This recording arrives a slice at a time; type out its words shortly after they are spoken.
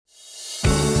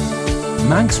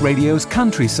Manx Radio's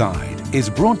Countryside is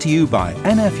brought to you by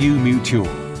NFU Mutual.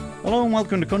 Hello and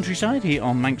welcome to Countryside here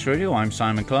on Manx Radio. I'm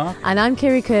Simon Clark. And I'm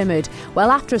Kiri Kermode. Well,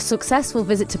 after a successful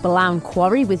visit to Ballown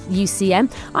Quarry with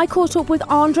UCM, I caught up with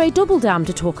Andre Doubledam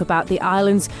to talk about the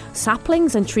island's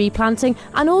saplings and tree planting,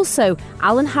 and also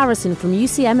Alan Harrison from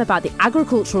UCM about the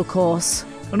agricultural course.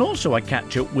 And also I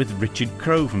catch up with Richard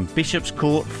Crowe from Bishop's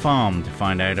Court Farm to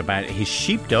find out about his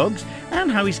sheepdogs and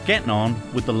how he's getting on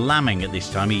with the lambing at this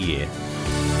time of year.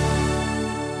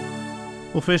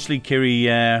 Well, firstly, Kiri,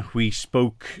 we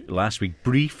spoke last week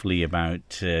briefly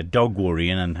about dog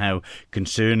worrying and how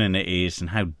concerning it is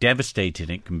and how devastating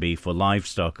it can be for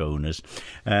livestock owners.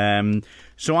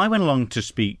 So I went along to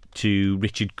speak to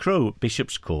Richard Crowe at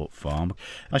Bishop's Court Farm.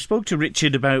 I spoke to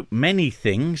Richard about many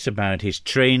things, about his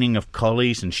training of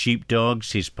collies and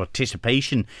sheepdogs, his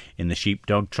participation in the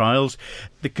sheepdog trials,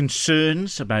 the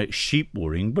concerns about sheep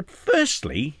worrying. But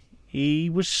firstly, he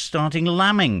was starting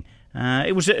lambing.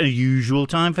 It was at a usual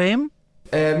time for him?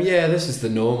 Yeah, this is the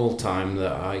normal time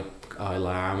that I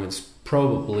lamb. It's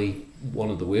probably one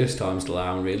of the worst times to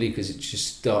lamb, really, because it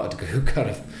just started to go kind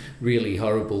of really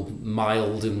horrible,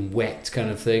 mild and wet kind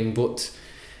of thing. But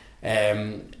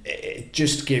it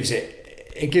just gives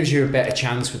you a better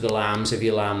chance with the lambs if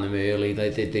you lamb them early.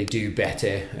 They do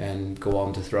better and go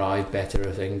on to thrive better,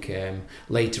 I think.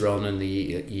 Later on in the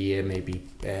year, maybe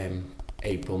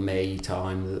April, May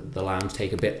time, the lambs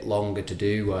take a bit longer to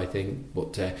do, I think,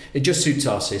 but it just suits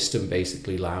our system,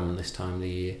 basically, lambing this time of the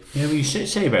year. Yeah, well, you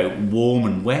say about warm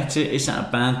and wet, is that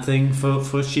a bad thing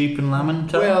for sheep and lambing,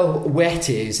 Tom? Well,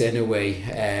 wet is, in a way.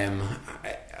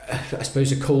 I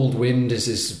suppose a cold wind is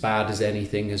as bad as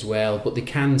anything as well, but they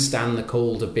can stand the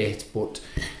cold a bit, but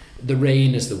the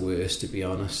rain is the worst, to be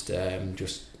honest.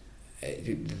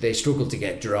 They struggle to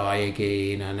get dry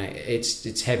again, and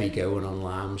it's heavy going on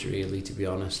lambs, really, to be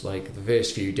honest. Like the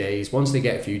first few days, once they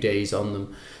get a few days on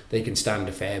them, they can stand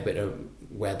a fair bit of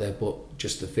weather, but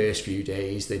just the first few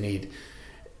days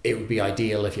it would be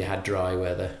ideal if you had dry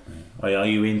weather. Are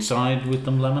you inside with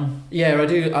them lambing? Yeah, I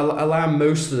do. I lamb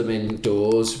most of them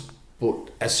indoors, but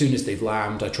as soon as they've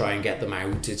lambed, I try and get them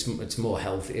out. It's more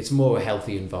healthy. It's more a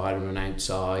healthy environment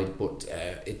outside, but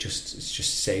it just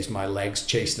saves my legs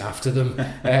chasing after them,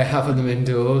 having them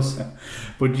indoors.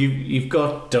 But you've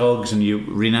got dogs, and you're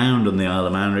renowned on the Isle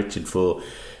of Man, Richard, for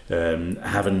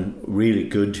having really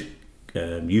good,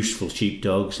 useful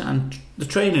sheepdogs and the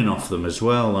training of them as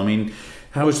well. I mean,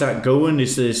 how is that going?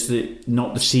 Is this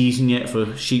not the season yet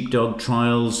for sheepdog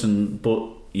trials, but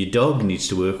your dog needs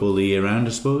to work all the year round,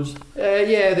 I suppose?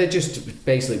 Yeah, they're just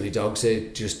basically the dogs are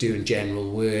just doing general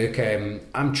work.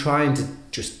 I'm trying to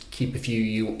just keep a few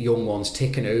young ones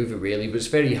ticking over, really, but it's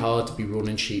very hard to be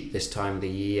running sheep this time of the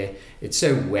year. It's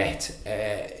so wet,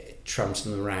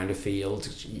 tramping them around a field,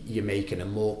 you're making a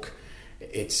muck.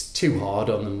 It's too hard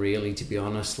on them, really, to be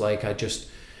honest. Like I just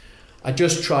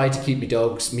try to keep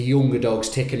my younger dogs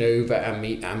ticking over, and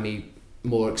me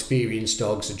more experienced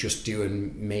dogs are just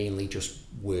doing mainly just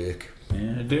work.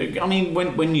 Yeah, I mean,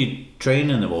 when you're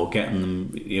training them or getting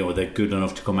them, they're good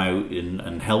enough to come out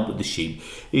and help with the sheep,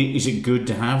 is it good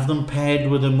to have them paired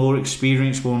with a more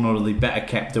experienced one, or are they better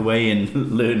kept away and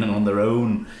learning on their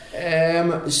own?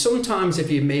 Sometimes if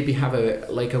you maybe have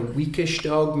a weakish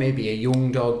dog, maybe a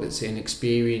young dog that's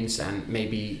inexperienced, and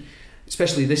maybe,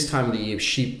 especially this time of the year,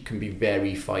 sheep can be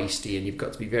very feisty, and you've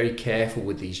got to be very careful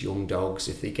with these young dogs.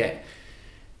 If they get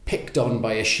picked on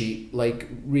by a sheep, like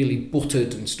really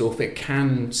buttered and stuff, it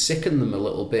can sicken them a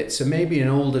little bit. So maybe an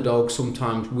older dog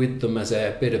sometimes with them as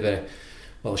a bit of a,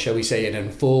 well, shall we say, an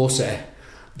enforcer,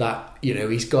 that,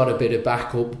 he's got a bit of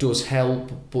backup, does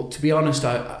help. But to be honest,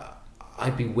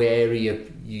 I'd be wary of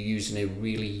you using a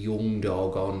really young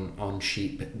dog on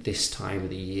sheep this time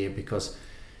of the year, because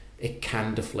it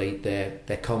can deflate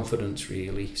their confidence,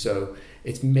 really. So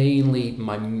it's mainly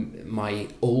my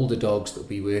older dogs that will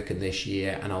be working this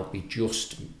year, and I'll be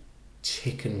just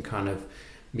ticking kind of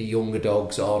my younger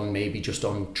dogs on, maybe just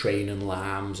on training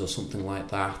lambs or something like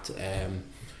that.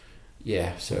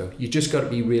 So you just got to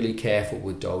be really careful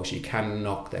with dogs. You can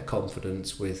knock their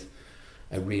confidence with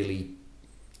a really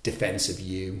defensive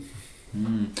ewe.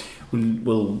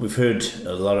 Well, we've heard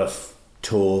a lot of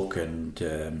talk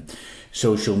and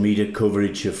social media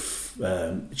coverage of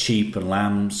sheep and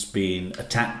lambs being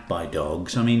attacked by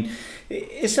dogs. I mean,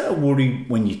 is that a worry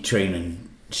when you're training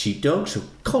sheepdogs, or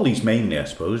collies mainly, I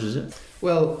suppose, is it?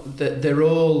 Well, they're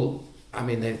all, I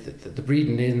mean, the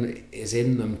breeding is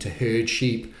in them to herd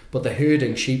sheep, but they're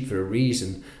herding sheep for a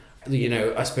reason.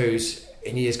 I suppose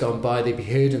in years gone by, they'd be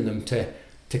herding them to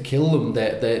kill them.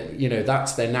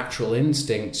 That's their natural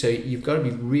instinct. So you've got to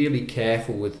be really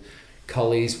careful with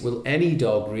collies, well, any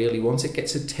dog really, once it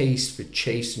gets a taste for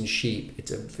chasing sheep, it's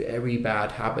a very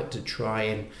bad habit to try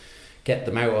and get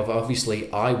them out of.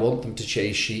 Obviously, I want them to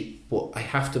chase sheep, but I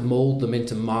have to mould them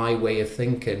into my way of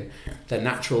thinking. Their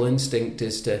natural instinct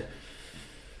is to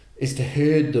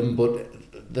herd them, but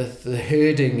the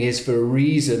herding is for a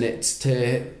reason. It's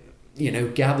to,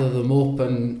 gather them up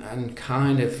and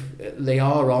kind of, they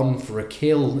are on for a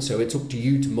kill, so it's up to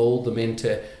you to mould them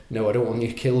into, no, I don't want you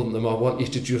to kill them, I want you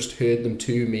to just herd them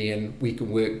to me and we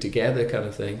can work together, kind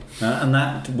of thing. And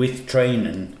that, with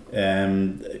training,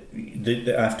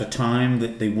 after time,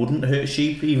 that they wouldn't hurt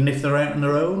sheep even if they're out on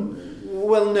their own?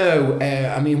 Well, no.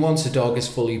 Once a dog is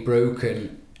fully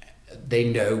broken, they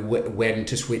know when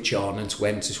to switch on and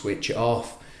when to switch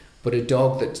off. But a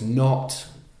dog that's not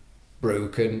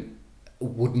broken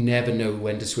would never know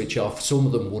when to switch off. Some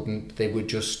of them wouldn't. They would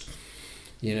just,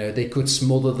 they could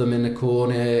smother them in a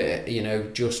corner,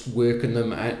 just working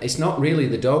them. It's not really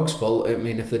the dog's fault.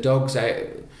 If the dog's out,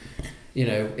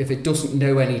 if it doesn't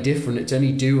know any different, it's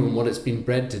only doing what it's been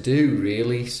bred to do,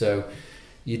 really. So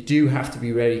you do have to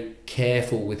be very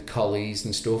careful with collies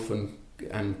and stuff,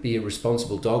 and be a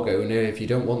responsible dog owner. If you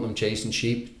don't want them chasing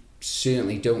sheep,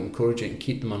 certainly don't encourage it and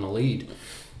keep them on a lead.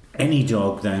 Any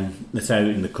dog then that's out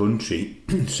in the country,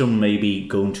 some may be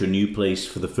going to a new place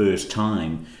for the first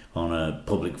time on a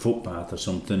public footpath or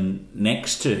something,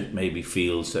 next to maybe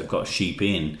fields that have got sheep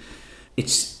in.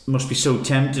 It must be so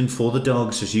tempting for the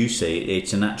dogs, as you say.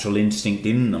 It's a natural instinct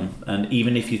in them, and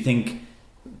even if you think,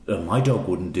 oh, my dog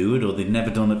wouldn't do it, or they've never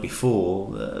done it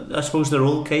before, I suppose they're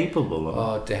all capable of it.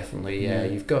 Oh, definitely, yeah.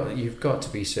 You've got to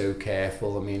be so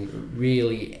careful.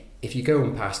 Really, if you're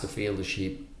going past a field of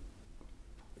sheep,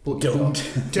 don't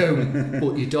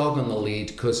put your dog on the lead,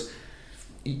 because,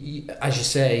 as you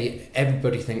say,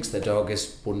 everybody thinks their dog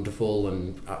is wonderful,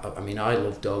 and I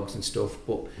love dogs and stuff,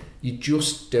 but you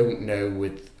just don't know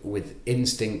with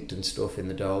instinct and stuff in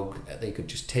the dog. They could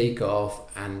just take off,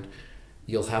 and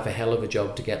you'll have a hell of a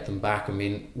job to get them back.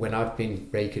 When I've been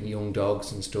breaking young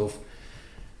dogs and stuff,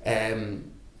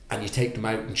 and you take them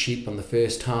out in sheep on the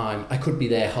first time, I could be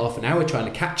there half an hour trying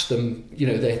to catch them.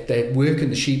 They're working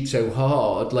the sheep so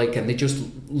hard, and they just...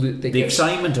 the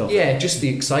excitement of it. Yeah, just the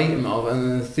excitement of it and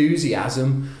the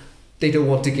enthusiasm. They don't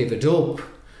want to give it up.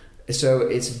 So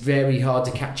it's very hard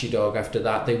to catch your dog after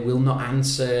that. They will not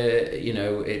answer,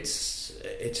 it's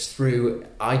through...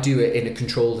 I do it in a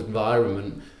controlled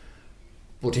environment.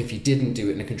 But if you didn't do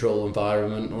it in a controlled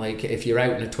environment, like if you're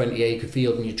out in a 20-acre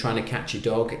field and you're trying to catch your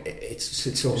dog, it's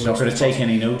almost... It's not going to take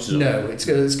any notice. No, it's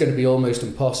going to be almost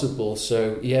impossible.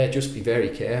 So, yeah, just be very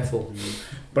careful.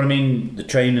 But the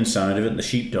training side of it, the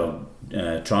sheepdog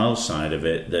trial side of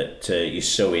it that you're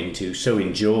so into, so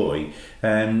enjoy,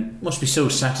 must be so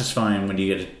satisfying when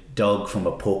you get a dog from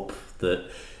a pup that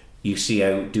you see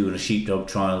out doing a sheepdog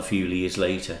trial a few years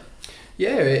later.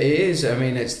 Yeah, it is.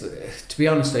 To be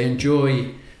honest, I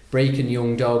enjoy breaking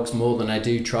young dogs more than I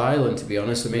do trialing, to be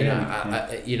honest.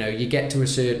 You get to a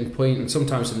certain point, and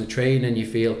sometimes in the training you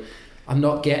feel, I'm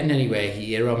not getting anywhere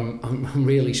here, I'm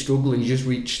really struggling. You just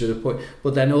reach to the point,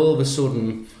 but then all of a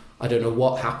sudden, I don't know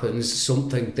what happens,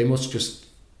 they must just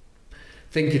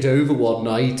think it over one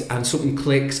night and something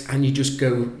clicks, and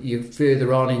you're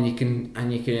further on, and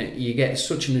you get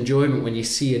such an enjoyment when you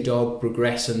see a dog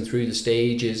progressing through the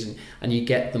stages, and you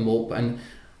get them up,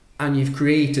 and you've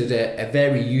created a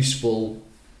very useful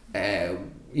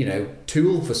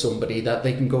tool for somebody, that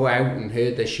they can go out and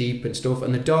herd their sheep and stuff,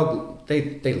 and the dog,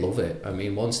 they love it.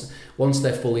 Once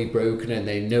they're fully broken and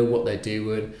they know what they're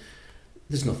doing,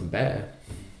 there's nothing better.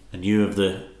 And you have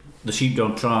the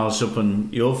sheepdog trials up on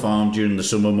your farm during the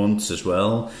summer months as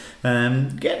well.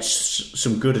 Gets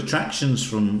some good attractions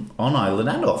from on island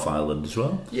and off island as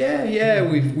well. Yeah.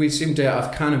 We seem to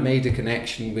have kind of made a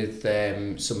connection with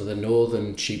some of the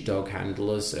northern sheepdog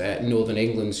handlers, Northern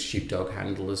England's sheepdog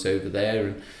handlers over there,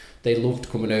 and they loved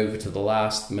coming over to the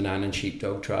last Manannan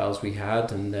sheepdog trials we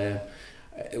had, and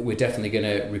we're definitely going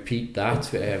to repeat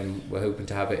that. We're hoping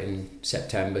to have it in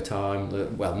September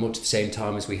time, much the same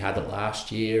time as we had it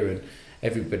last year, and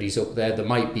everybody's up there. There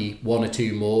might be one or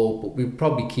two more, but we're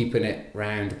probably keeping it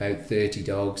around about 30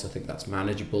 dogs. I think that's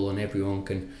manageable, and everyone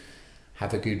can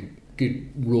have a good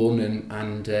run,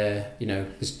 and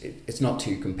it's not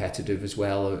too competitive as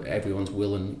well. Everyone's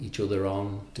willing each other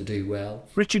on to do well.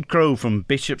 Richard Crowe from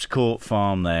Bishop's Court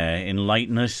Farm there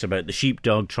enlightened us about the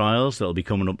sheepdog trials that'll be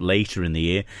coming up later in the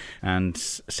year, and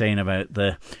saying about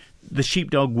the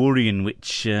sheepdog worrying,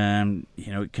 which it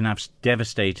can have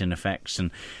devastating effects,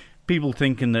 and people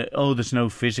thinking that, there's no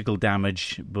physical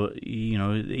damage, but, he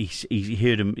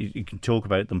heard them, he can talk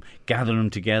about them, gathering them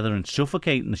together and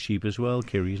suffocating the sheep as well,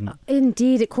 Kiri, isn't it?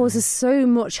 Indeed, it causes so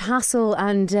much hassle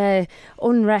and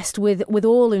unrest with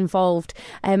all involved.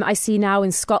 I see now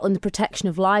in Scotland the protection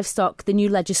of livestock, the new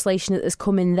legislation that has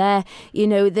come in there.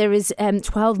 There is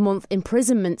 12-month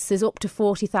imprisonments, there's up to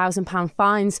 £40,000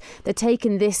 fines. They're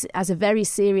taking this as a very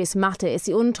serious matter. It's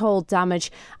the untold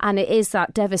damage, and it is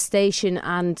that devastation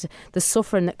and the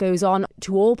suffering that goes on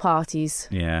to all parties.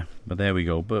 Yeah, but there we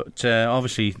go. But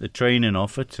obviously the training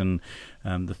of it and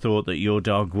the thought that your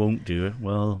dog won't do it,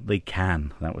 well, they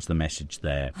can. That was the message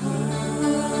there.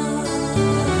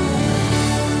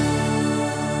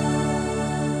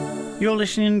 You're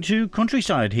listening to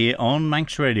Countryside here on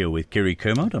Manx Radio with Kiri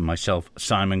Kermode and myself,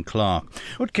 Simon Clark.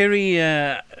 But Kiri,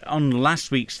 on last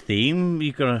week's theme,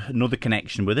 you've got another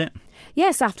connection with it.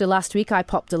 Yes, after last week I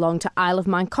popped along to Isle of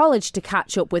Man College to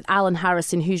catch up with Alan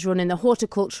Harrison, who's running the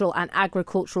horticultural and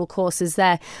agricultural courses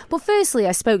there. But firstly,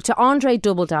 I spoke to Andre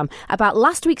Doubledam about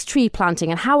last week's tree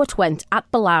planting and how it went at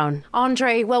Balaun.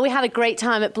 Andre, well, we had a great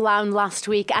time at Balaun last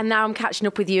week, and now I'm catching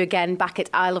up with you again back at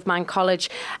Isle of Man College.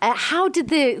 How did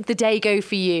the day go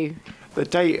for you? The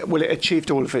day, well, it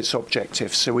achieved all of its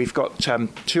objectives. So we've got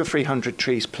 200 or 300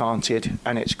 trees planted,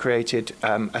 and it's created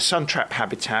a sun trap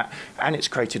habitat, and it's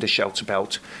created a shelter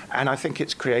belt. And I think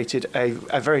it's created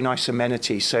a very nice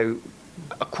amenity. So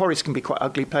quarries can be quite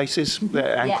ugly places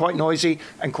and quite noisy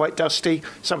and quite dusty.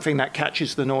 Something that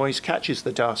catches the noise, catches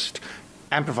the dust,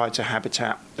 and provides a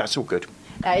habitat. That's all good.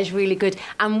 That is really good.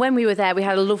 And when we were there, we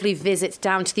had a lovely visit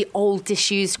down to the old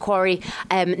disused quarry,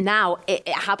 now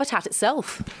habitat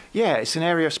itself. Yeah, it's an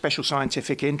area of special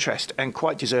scientific interest, and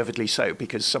quite deservedly so,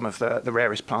 because some of the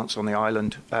rarest plants on the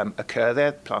island occur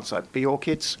there, plants like bee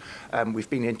orchids. We've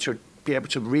been able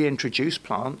to reintroduce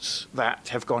plants that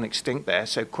have gone extinct there.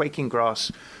 So quaking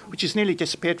grass, which has nearly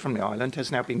disappeared from the island,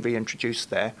 has now been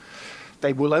reintroduced there.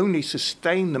 They will only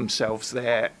sustain themselves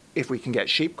there if we can get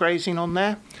sheep grazing on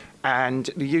there. And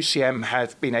the UCM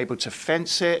have been able to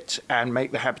fence it and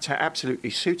make the habitat absolutely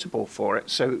suitable for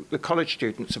it. So the college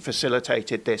students have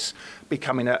facilitated this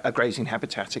becoming a grazing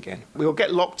habitat again. We'll get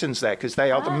Locktons there because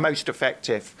they are the most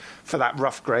effective for that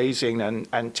rough grazing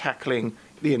and tackling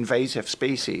the invasive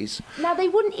species. Now, they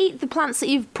wouldn't eat the plants that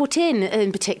you've put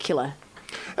in particular?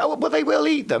 Well, they will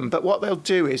eat them, but what they'll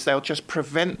do is they'll just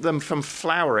prevent them from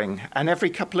flowering. And every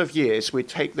couple of years, we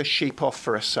take the sheep off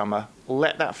for a summer,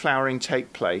 let that flowering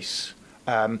take place.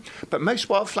 But most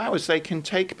wildflowers, they can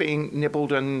take being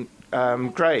nibbled and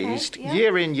grazed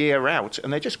year in, year out,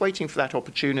 and they're just waiting for that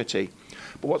opportunity.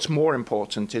 But what's more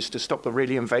important is to stop the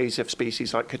really invasive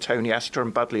species like Cotoneaster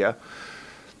and Buddleia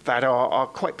that are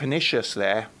quite pernicious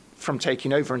there from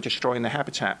taking over and destroying the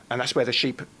habitat. And that's where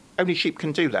only sheep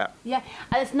can do that. Yeah,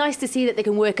 and it's nice to see that they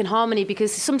can work in harmony,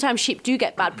 because sometimes sheep do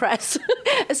get bad press,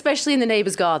 especially in the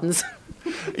neighbours' gardens.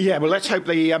 Yeah, well, let's hope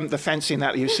the fencing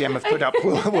that the UCM have put up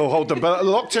will hold them. But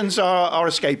Locktons are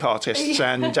escape artists,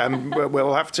 and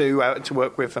we'll have to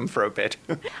work with them for a bit.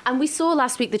 And we saw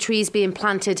last week the trees being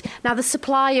planted. Now, the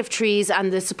supply of trees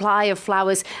and the supply of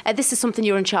flowers, this is something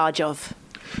you're in charge of.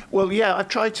 Well, yeah, I've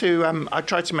tried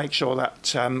to make sure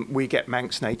that we get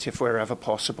Manx native wherever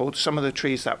possible. Some of the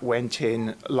trees that went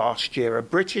in last year are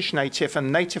British native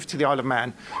and native to the Isle of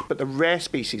Man, but the rare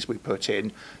species we put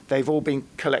in, they've all been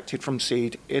collected from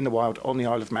seed in the wild on the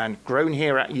Isle of Man, grown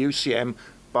here at UCM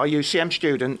by UCM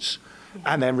students,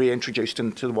 and then reintroduced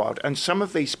into the wild. And some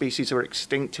of these species are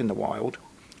extinct in the wild.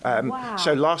 Wow,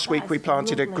 so last week we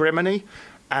planted a Grimony.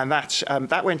 And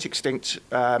that went extinct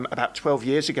about 12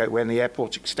 years ago when the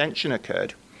airport extension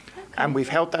occurred. Okay. And we've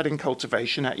held that in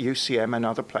cultivation at UCM and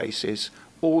other places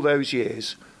all those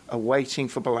years, awaiting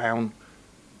for Balaun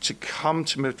to come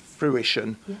to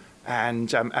fruition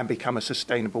and become a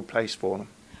sustainable place for them.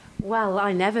 Well,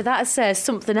 that says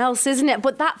something else, isn't it?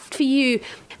 But that, for you,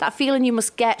 that feeling you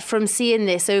must get from seeing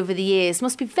this over the years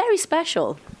must be very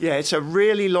special. Yeah, it's a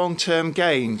really long-term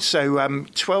gain. So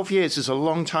 12 years is a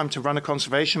long time to run a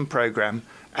conservation programme.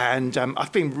 And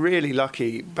I've been really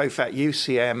lucky, both at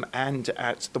UCM and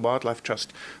at the Wildlife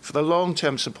Trust, for the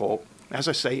long-term support. As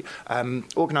I say,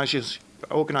 organisations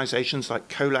like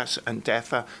COLAS and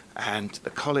DEFA and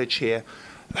the college here,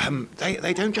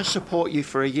 they don't just support you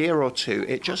for a year or two.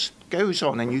 It just goes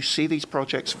on and you see these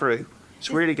projects through. It's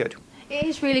really good. It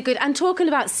is really good. And talking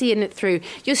about seeing it through,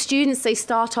 your students, they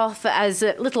start off as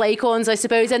little acorns, I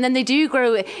suppose, and then they do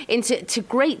grow into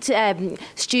great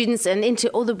students and into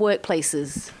other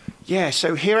workplaces. Yeah,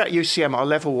 so here at UCM, our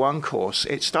level 1 course,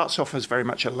 it starts off as very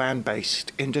much a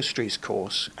land-based industries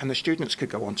course, and the students could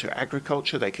go on to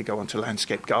agriculture, they could go on to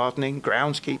landscape gardening,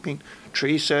 groundskeeping,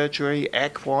 tree surgery,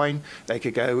 equine, they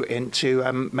could go into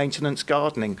maintenance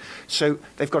gardening. So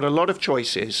they've got a lot of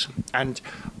choices, and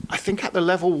I think at the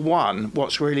level 1,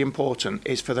 what's really important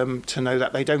is for them to know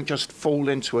that they don't just fall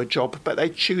into a job, but they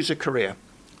choose a career.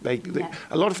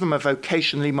 A lot of them are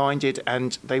vocationally minded,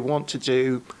 and they want to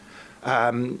do...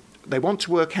 they want to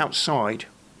work outside,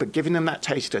 but giving them that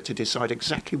taster to decide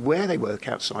exactly where they work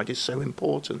outside is so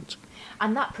important.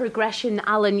 And that progression,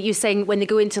 Alan, you're saying when they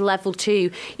go into level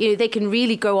 2, they can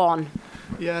really go on.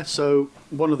 Yeah, so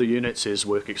one of the units is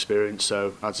work experience.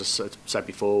 So as I said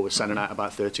before, we're sending out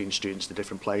about 13 students to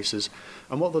different places.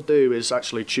 And what they'll do is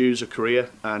actually choose a career,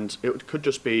 and it could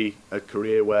just be a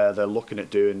career where they're looking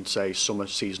at doing, say, summer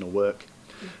seasonal work.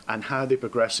 And how they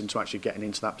progress into actually getting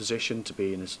into that position to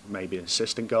be maybe an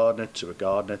assistant gardener,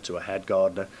 to a head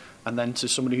gardener, and then to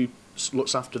somebody who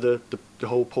looks after the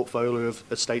whole portfolio of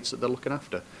estates that they're looking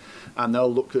after. And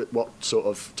they'll look at what sort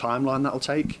of timeline that'll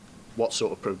take, what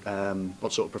sort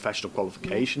of professional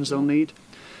qualifications they'll need,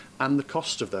 and the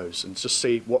cost of those, and just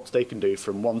see what they can do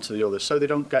from one to the other, so they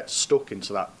don't get stuck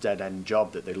into that dead-end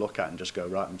job that they look at and just go,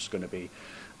 right, I'm just going to be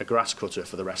a grass cutter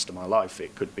for the rest of my life.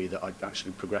 It could be that I'd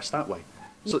actually progress that way.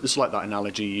 So it's like that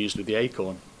analogy you used with the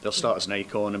acorn. They'll start as an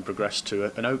acorn and progress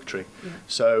to an oak tree. Yeah.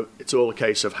 So it's all a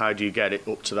case of how do you get it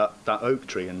up to that oak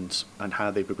tree, and how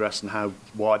they progress and how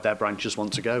wide their branches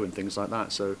want to go and things like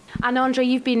that. So. And Andre,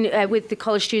 you've been with the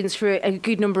college students for a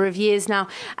good number of years now.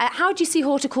 How do you see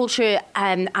horticulture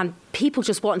and people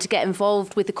just wanting to get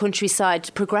involved with the countryside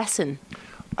progressing?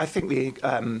 I think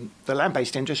the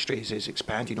land-based industries is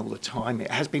expanding all the time.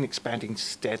 It has been expanding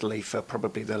steadily for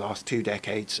probably the last 2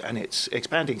 decades, and it's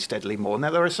expanding steadily more.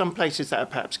 Now, there are some places that are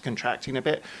perhaps contracting a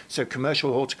bit. So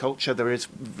commercial horticulture, there is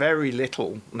very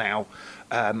little now.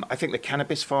 I think the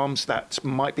cannabis farms that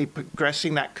might be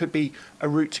progressing, that could be a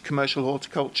route to commercial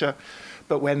horticulture.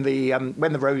 But when the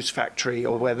rose factory,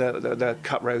 or where the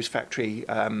cut rose factory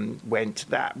went,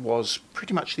 that was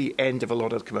pretty much the end of a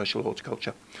lot of commercial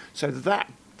horticulture. So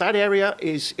that area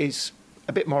is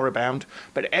a bit more abound,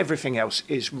 but everything else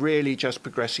is really just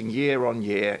progressing year on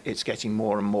year. It's getting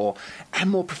more and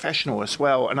more professional as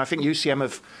well. And I think UCM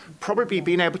have probably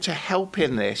been able to help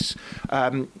in this.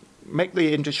 Make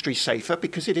the industry safer,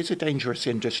 because it is a dangerous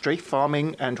industry.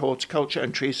 Farming and horticulture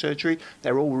and tree surgery,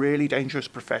 they're all really dangerous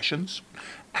professions.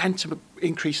 And to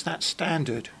increase that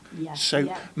standard.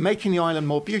 Making the island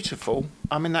more beautiful,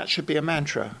 I mean, that should be a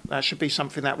mantra. That should be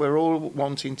something that we're all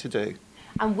wanting to do.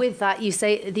 And with that, you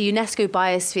say the UNESCO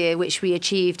Biosphere, which we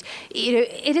achieved,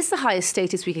 it is the highest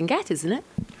status we can get, isn't it?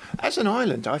 As an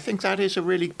island, I think that is a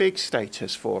really big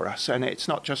status for us, and it's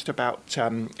not just about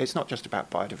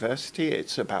biodiversity.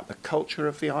 It's about the culture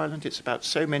of the island. It's about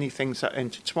so many things that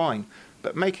intertwine.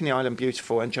 But making the island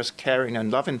beautiful and just caring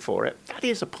and loving for it, that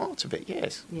is a part of it.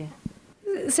 Yes. Yeah.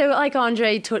 So, like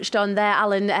Andre touched on there,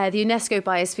 Alan, the UNESCO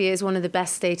Biosphere is one of the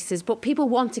best statuses, but people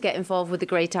want to get involved with the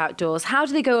great outdoors. How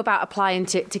do they go about applying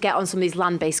to get on some of these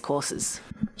land-based courses?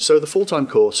 So the full-time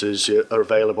courses are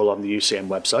available on the UCM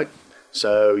website.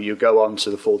 So you go on to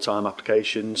the full-time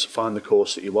applications, find the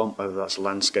course that you want, whether that's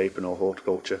landscaping or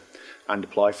horticulture, and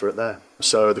apply for it there.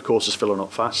 So the course is filling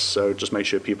up fast, so just make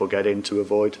sure people get in to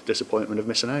avoid disappointment of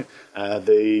missing out.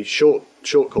 The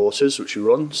short courses which we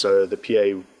run, so the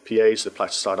PAs, the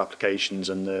pesticide applications,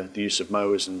 and the use of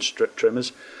mowers and strip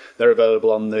trimmers, they're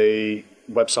available on the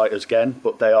website again,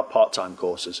 but they are part-time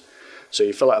courses. So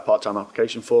you fill out a part-time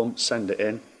application form, send it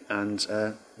in, and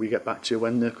we get back to you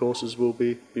when the courses will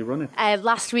be running.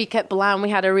 Last week at Ballown, we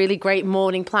had a really great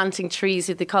morning planting trees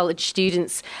with the college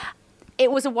students.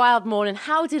 It was a wild morning.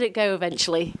 How did it go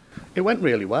eventually? It went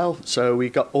really well. So we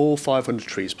got all 500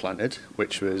 trees planted,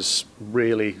 which was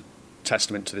really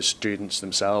testament to the students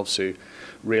themselves who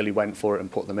really went for it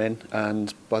and put them in.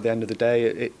 And by the end of the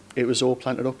day, it was all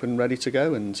planted up and ready to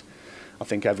go. And I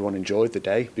think everyone enjoyed the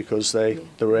day because they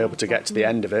were able to get to the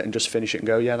end of it and just finish it and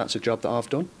go, yeah, that's a job that I've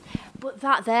done. But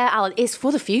that there, Alan, is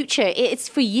for the future. It's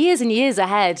for years and years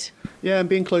ahead. Yeah, and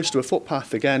being close to a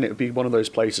footpath, again, it would be one of those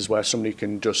places where somebody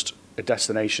can just, a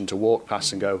destination to walk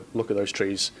past and go, look at those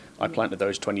trees. I planted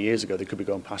those 20 years ago. They could be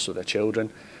going past with their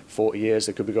children. 40 years,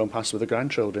 they could be going past with their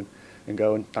grandchildren and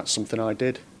going, that's something I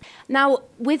did. Now,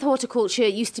 with horticulture,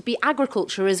 it used to be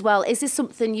agriculture as well. Is this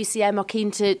something UCM are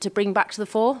keen to bring back to the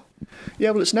fore?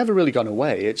 Yeah, well, it's never really gone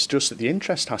away. It's just that the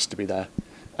interest has to be there.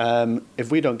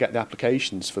 If we don't get the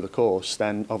applications for the course,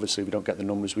 then obviously we don't get the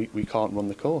numbers, we can't run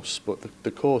the course. But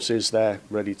the course is there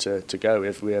ready to go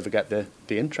if we ever get the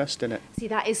interest in it. See,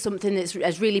 that is something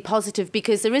that's really positive,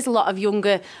 because there is a lot of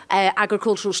younger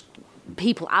agricultural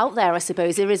people out there, I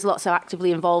suppose. There is lots so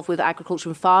actively involved with agriculture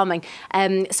and farming.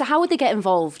 So how would they get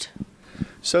involved?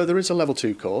 So there is a level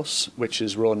 2 course which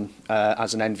is run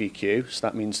as an NVQ, so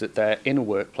that means that they're in a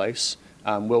workplace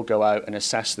and we'll go out and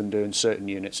assess them doing certain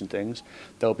units and things.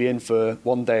 They'll be in for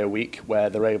 1 day a week where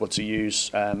they're able to use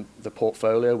the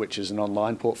portfolio, which is an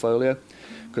online portfolio,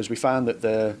 because we found that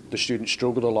the students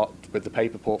struggled a lot with the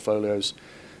paper portfolios,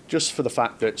 just for the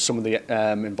fact that some of the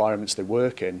environments they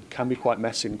work in can be quite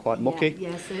messy and quite mucky.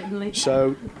 Yeah, certainly.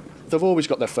 So they've always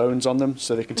got their phones on them,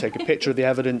 so they can take a picture of the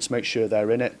evidence, make sure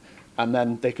they're in it, and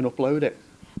then they can upload it.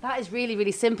 That is really,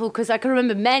 really simple, because I can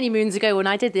remember many moons ago when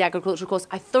I did the agricultural course,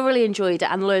 I thoroughly enjoyed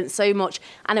it and learnt so much,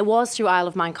 and it was through Isle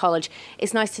of Man College.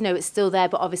 It's nice to know it's still there,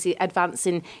 but obviously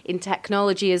advancing in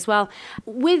technology as well.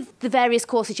 With the various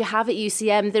courses you have at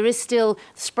UCM, there is still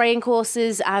spraying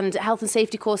courses and health and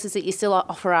safety courses that you still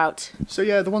offer out. So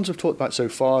yeah, the ones I've talked about so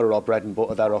far are our bread and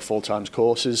butter, they're our full-time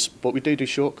courses, but we do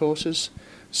short courses.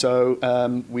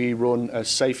 So we run a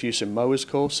safe use in mowers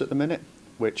course at the minute,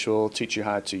 which will teach you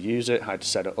how to use it, how to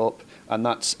set it up, and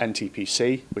that's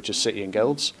NTPC, which is City and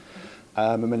Guilds.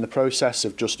 I'm in the process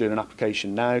of just doing an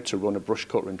application now to run a brush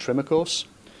cutter and trimmer course,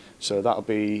 so that'll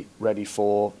be ready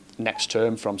for next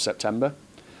term from September.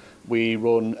 We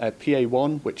run a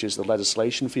PA1, which is the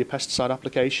legislation for your pesticide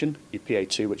application, your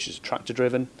PA2, which is tractor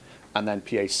driven, and then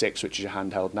PA6, which is your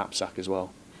handheld knapsack as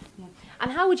well. Yeah.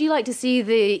 And how would you like to see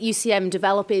the UCM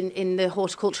develop in the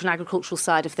horticulture and agricultural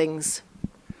side of things?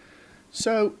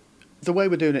 So the way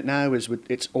we're doing it now is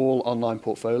it's all online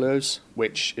portfolios,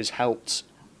 which has helped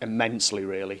immensely,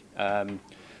 really.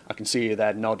 I can see you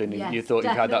there nodding. Yes, you thought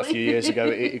definitely. you had that a few years ago.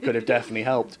 It could have definitely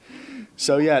helped.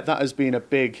 So yeah, that has been a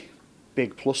big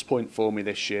plus point for me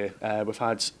this year. We've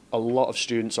had a lot of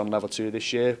students on level 2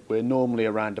 this year. We're normally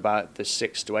around about the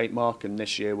 6 to 8 mark, and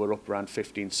this year we're up around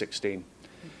 15, 16.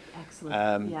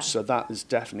 Excellent. Yeah. So that has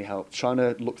definitely helped. Trying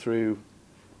to look through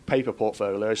paper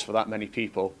portfolios for that many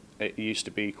people, it used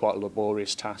to be quite a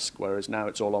laborious task, whereas now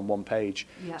it's all on one page.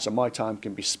 Yeah. So my time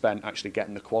can be spent actually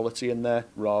getting the quality in there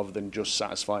rather than just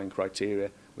satisfying criteria,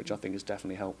 which I think has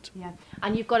definitely helped. Yeah.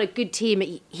 And you've got a good team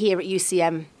here at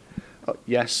UCM.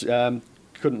 Yes,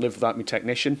 couldn't live without my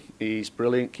technician. He's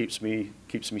brilliant, keeps me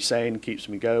sane, keeps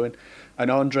me going.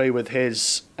 And Andre, with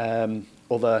his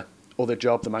other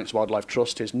job, the Manx Wildlife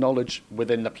Trust, his knowledge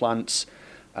within the plants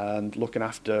and looking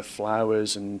after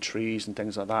flowers and trees and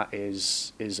things like that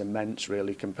is immense,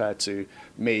 really, compared to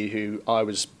me, who I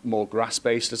was more grass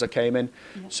based as I came in.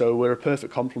 Yeah. So we're a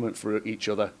perfect complement for each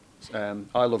other.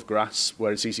 I love grass,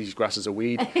 whereas he sees grass as a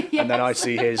weed. Yes. And then I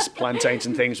see his plantains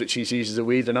and things which he sees as a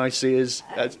weed, and I see as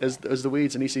the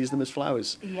weeds, and he sees them as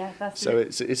flowers. Yeah, that's so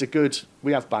it's a good,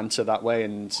 we have banter that way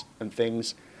and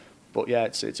things, but yeah,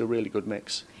 it's a really good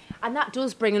mix. And that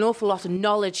does bring an awful lot of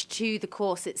knowledge to the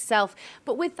course itself.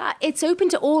 But with that, it's open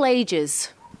to all ages.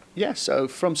 Yeah, so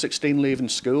from 16 leaving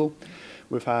school,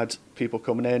 we've had people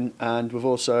coming in, and we've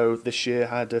also this year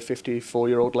had a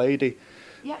 54-year-old lady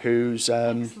who's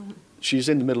she's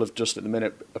in the middle of just at the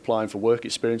minute applying for work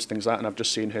experience, things like that, and I've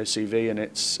just seen her CV, and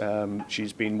it's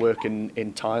she's been working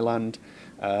in Thailand,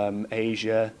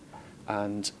 Asia,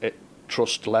 and at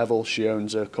trust level she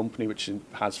owns a company which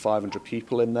has 500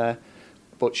 people in there.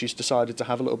 But she's decided to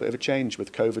have a little bit of a change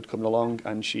with COVID coming along,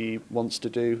 and she wants to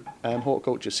do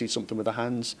horticulture, see something with her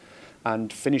hands,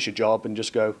 and finish a job and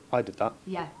just go, I did that.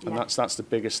 Yeah. And that's the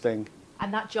biggest thing.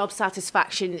 And that job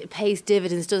satisfaction, it pays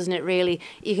dividends, doesn't it, really?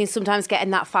 You can sometimes get in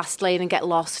that fast lane and get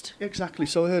lost. Exactly.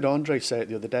 So I heard Andre say it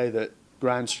the other day that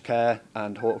grounds care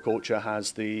and horticulture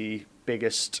has the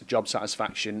biggest job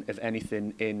satisfaction of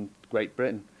anything in Great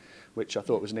Britain, which I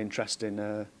thought was an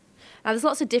interesting... Now, there's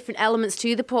lots of different elements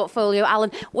to the portfolio.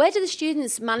 Alan, where do the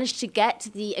students manage to get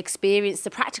the experience,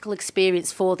 the practical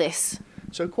experience for this?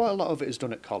 So quite a lot of it is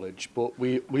done at college, but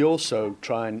we also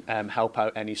try and help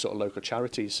out any sort of local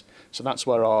charities. So that's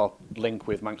where our link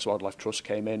with Manx Wildlife Trust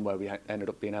came in, where we ended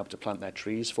up being able to plant their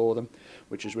trees for them,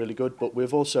 which is really good. But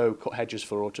we've also cut hedges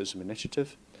for Autism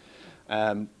Initiative.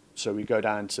 So we go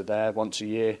down to there once a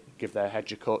year, give their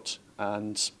hedge a cut,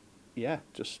 and yeah,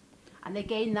 just... And they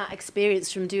gain that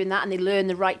experience from doing that, and they learn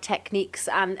the right techniques,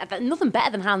 and nothing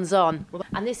better than hands-on.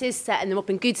 And this is setting them up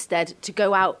in good stead to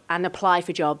go out and apply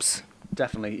for jobs.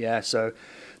 Definitely, yeah. So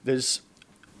there's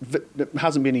there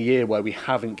hasn't been a year where we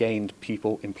haven't gained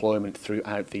people employment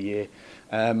throughout the year.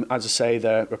 As I say,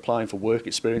 they're applying for work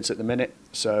experience at the minute,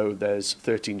 so there's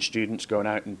 13 students going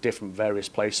out in different various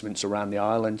placements around the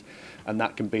island, and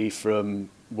that can be from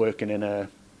working in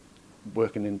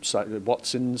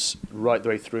Watson's right the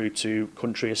way through to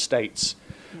country estates,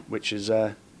 which is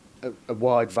a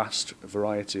wide, vast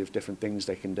variety of different things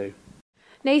they can do.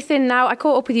 Nathan, now I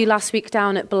caught up with you last week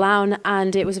down at Blount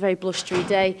and it was a very blustery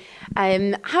day.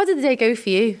 How did the day go for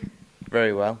you?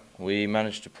 Very well. We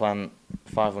managed to plant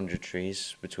 500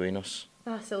 trees between us.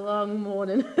 That's a long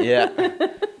morning. Yeah.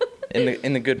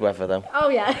 In the good weather though. Oh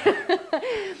yeah.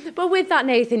 But with that,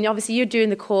 Nathan, obviously you're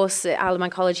doing the course at Isle of Man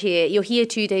College here. You're here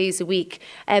 2 days a week.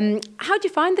 How do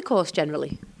you find the course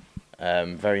generally?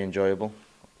 Very enjoyable.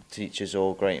 Teachers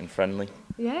all great and friendly.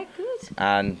 Yeah, good.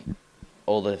 And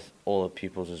all the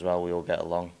pupils as well, we all get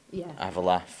along. Yeah. Have a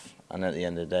laugh, and at the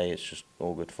end of the day it's just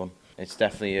all good fun. It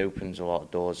definitely opens a lot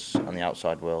of doors on the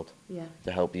outside world. Yeah.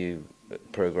 To help you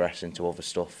progress into other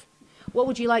stuff. What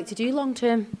would you like to do long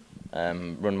term?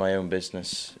 Run my own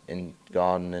business in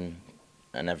gardening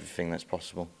and everything that's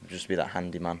possible. Just be that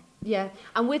handyman. Yeah,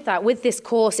 and with that, with this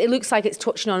course, it looks like it's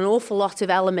touching on an awful lot of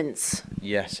elements.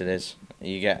 Yes, it is.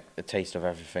 You get a taste of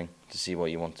everything to see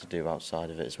what you want to do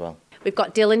outside of it as well. We've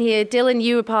got Dylan here. Dylan,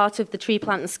 you were part of the tree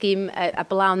planting scheme at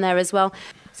Blount there as well.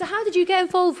 So how did you get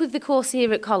involved with the course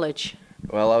here at college?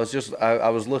 Well, I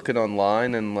was looking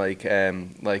online and like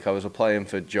I was applying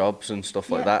for jobs and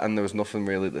stuff like that, and there was nothing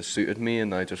really that suited me,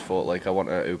 and I just thought like I want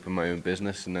to open my own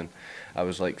business, and then I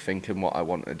was like thinking what I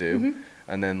want to do,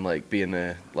 and then like being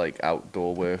a like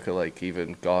outdoor worker, like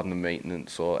even gardening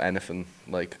maintenance or anything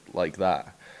like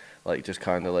that, like just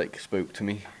kind of like spoke to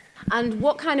me. And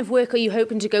what kind of work are you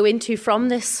hoping to go into from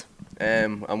this?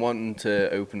 I'm wanting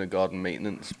to open a garden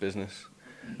maintenance business.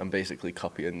 I'm basically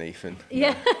copying Nathan.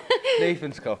 Yeah.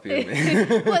 Nathan's copying me.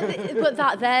 but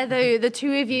that there, though, the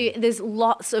two of you, there's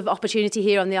lots of opportunity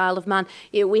here on the Isle of Man.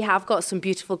 You know, we have got some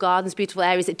beautiful gardens, beautiful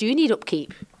areas that do need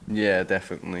upkeep. Yeah,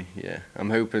 definitely, yeah. I'm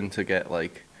hoping to get,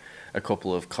 like, a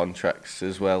couple of contracts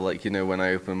as well, like, you know, when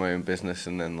I open my own business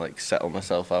and then, like, settle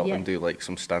myself out and do, like,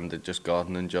 some standard just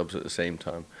gardening jobs at the same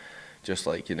time. Just,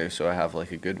 like, you know, so I have,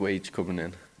 like, a good wage coming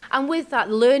in. And with that,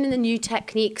 learning the new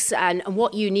techniques and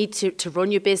what you need to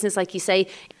run your business, like you say,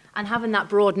 and having that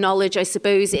broad knowledge, I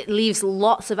suppose, it leaves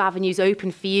lots of avenues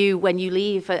open for you when you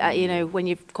leave, you know, when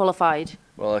you've qualified.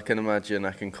 Well, I can imagine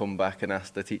I can come back and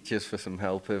ask the teachers for some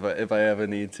help if I ever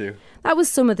need to. That was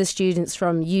some of the students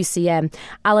from UCM.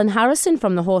 Alan Harrison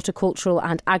from the horticultural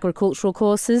and agricultural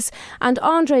courses, and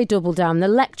Andre Doubledam, the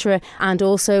lecturer and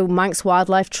also Manx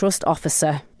Wildlife Trust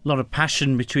officer. A lot of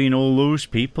passion between all those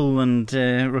people and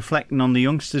reflecting on the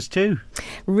youngsters too.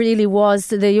 Really was.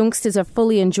 The youngsters are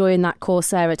fully enjoying that course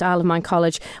there at Isle of Man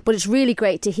College, but it's really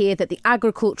great to hear that the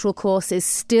agricultural course is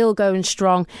still going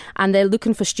strong and they're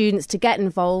looking for students to get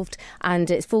involved, and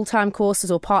it's full-time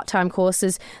courses or part-time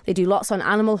courses. They do lots on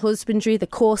animal husbandry, the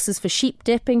courses for sheep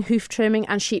dipping, hoof trimming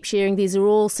and sheep shearing. These are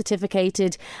all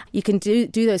certificated. You can do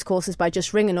those courses by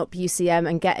just ringing up UCM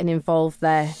and getting involved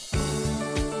there.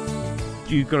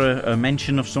 You got a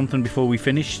mention of something before we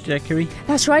finish, Kiri?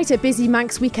 That's right, a busy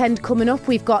Manx weekend coming up.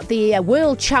 We've got the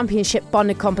World Championship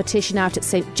bonnet competition out at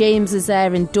St James's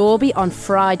there in Dorby on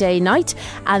Friday night,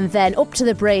 and then up to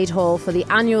the Braid Hall for the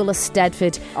annual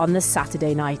Eisteddfod on the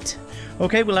Saturday night.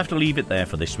 OK, we'll have to leave it there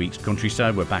for this week's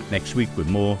Countryside. We're back next week with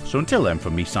more. So until then,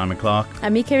 from me, Simon Clark.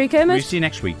 And me, Kiri Kermit. We'll see you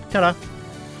next week. Ta-da.